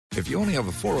If you only have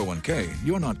a 401k,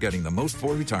 you're not getting the most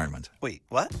for retirement. Wait,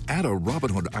 what? Add a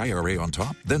Robinhood IRA on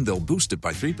top, then they'll boost it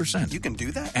by 3%. You can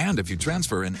do that? And if you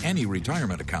transfer in any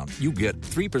retirement account, you get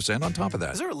 3% on top of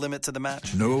that. Is there a limit to the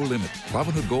match? No limit.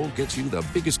 Robinhood Gold gets you the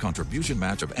biggest contribution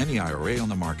match of any IRA on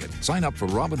the market. Sign up for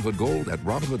Robinhood Gold at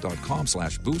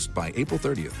Robinhood.com/boost by April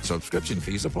 30th. Subscription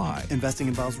fees apply. Investing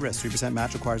involves risk. 3%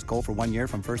 match requires gold for 1 year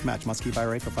from first match. Must keep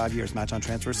IRA for 5 years. Match on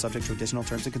transfers subject to additional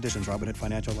terms and conditions. Robinhood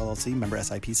Financial LLC, member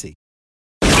SIPC.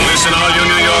 Listen, all you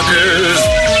New Yorkers.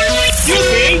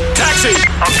 Taxi!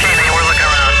 Okay, man, we're looking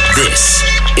around. This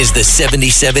is the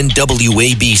 77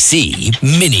 WABC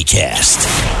minicast.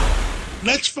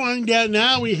 Let's find out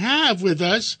now. We have with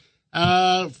us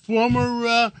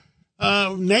former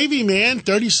Navy man,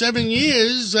 37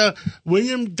 years,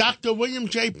 Dr. William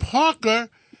J. Parker,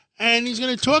 and he's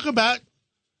going to talk about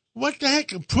what the heck.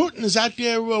 Putin is out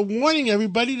there warning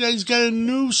everybody that he's got a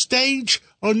new stage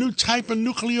or new type of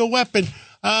nuclear weapon.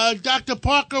 Dr.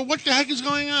 Parker, what the heck is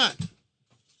going on?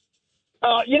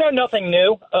 Nothing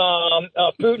new.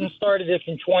 Putin started this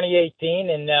in 2018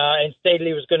 and stated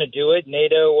he was going to do it.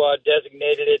 NATO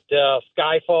designated it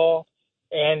Skyfall,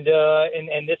 and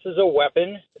this is a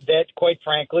weapon that, quite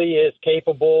frankly, is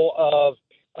capable of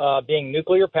being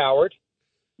nuclear powered,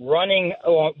 running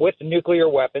with nuclear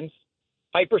weapons.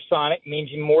 Hypersonic means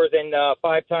more than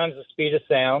 5 times the speed of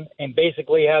sound, and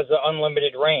basically has an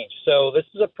unlimited range. So this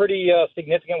is a pretty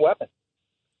significant weapon.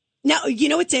 Now,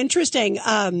 it's interesting,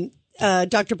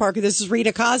 Dr. Parker, this is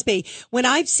Rita Cosby. When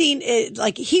I've seen it,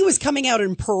 like he was coming out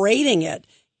and parading it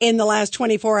in the last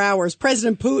 24 hours,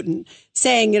 President Putin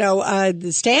saying,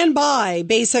 stand by,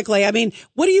 basically. I mean,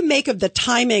 what do you make of the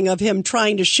timing of him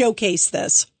trying to showcase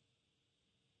this?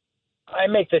 I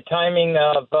make the timing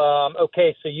of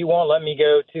so you won't let me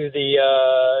go to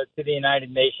the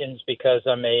United Nations because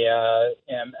I'm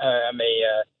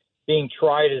being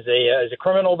tried as a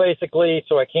criminal, basically.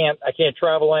 So I can't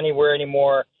travel anywhere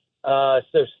anymore.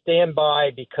 So stand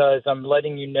by, because I'm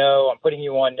letting you know, I'm putting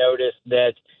you on notice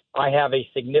that I have a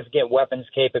significant weapons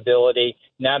capability.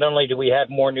 Not only do we have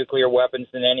more nuclear weapons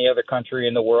than any other country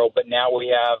in the world, but now we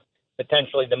have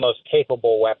potentially the most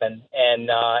capable weapon, and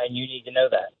you need to know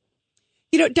that.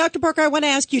 Dr. Parker, I want to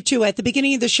ask you, too, at the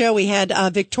beginning of the show, we had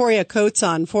Victoria Coates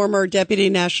on, former Deputy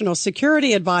National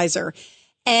Security Advisor,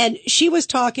 and she was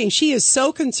talking. She is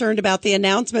so concerned about the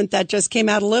announcement that just came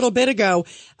out a little bit ago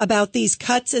about these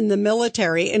cuts in the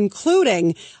military,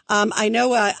 including, I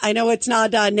know it's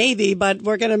not Navy, but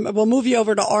we'll move you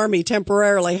over to Army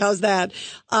temporarily. How's that?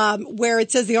 Where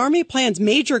it says the Army plans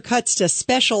major cuts to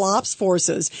special ops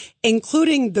forces,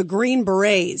 including the Green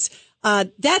Berets.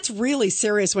 That's really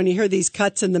serious when you hear these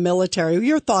cuts in the military.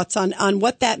 Your thoughts on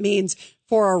what that means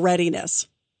for our readiness?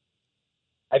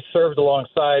 I've served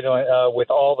alongside with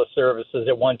all the services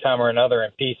at one time or another in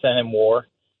peace and in war.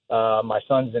 My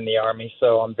son's in the Army,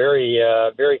 so I'm very,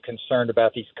 very concerned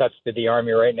about these cuts to the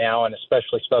Army right now, and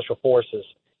especially Special Forces.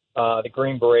 The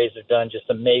Green Berets have done just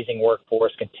amazing work for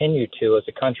us, continue to as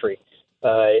a country.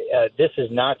 This is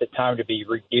not the time to be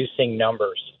reducing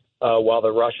numbers. While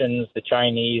the Russians, the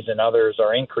Chinese, and others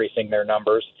are increasing their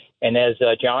numbers. And as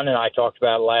John and I talked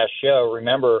about last show,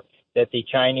 remember that the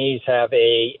Chinese have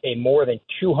a more than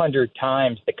 200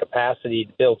 times the capacity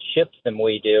to build ships than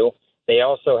we do. They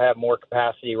also have more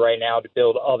capacity right now to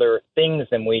build other things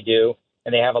than we do,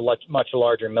 and they have a much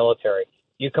larger military.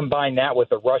 You combine that with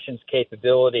the Russians'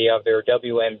 capability of their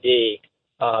WMD,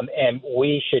 and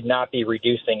we should not be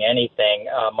reducing anything,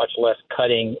 much less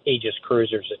cutting Aegis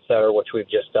cruisers, et cetera, which we've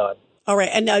just done. All right.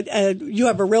 And you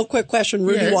have a real quick question,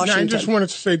 Rudy Washington. I just wanted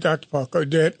to say, Dr. Parker,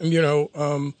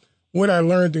 that, what I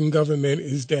learned in government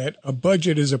is that a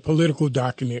budget is a political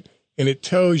document, and it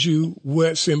tells you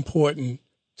what's important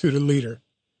to the leader.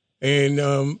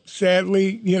 And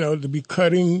sadly, to be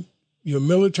cutting your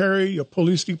military, your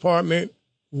police department,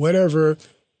 whatever,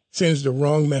 sends the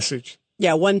wrong message.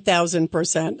 Yeah,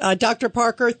 1,000%. Dr.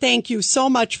 Parker, thank you so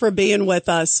much for being with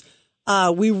us.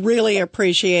 We really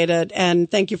appreciate it. And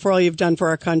thank you for all you've done for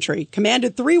our country.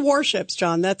 Commanded 3 warships,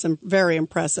 John. That's very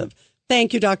impressive.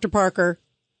 Thank you, Dr. Parker.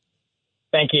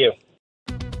 Thank you.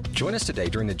 Join us today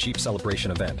during the Jeep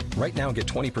Celebration event. Right now, get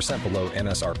 20% below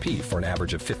MSRP for an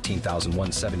average of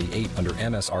 $15,178 under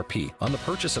MSRP on the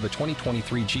purchase of a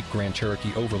 2023 Jeep Grand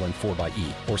Cherokee Overland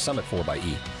 4xE or Summit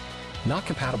 4xE. Not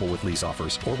compatible with lease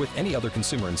offers or with any other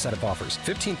consumer incentive offers.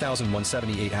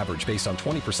 $15,178 average based on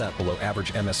 20% below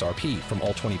average MSRP from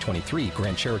all 2023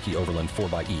 Grand Cherokee Overland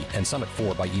 4xE and Summit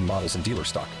 4xE models in dealer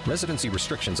stock. Residency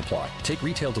restrictions apply. Take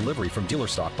retail delivery from dealer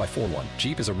stock by 4/1.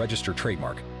 Jeep is a registered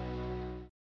trademark.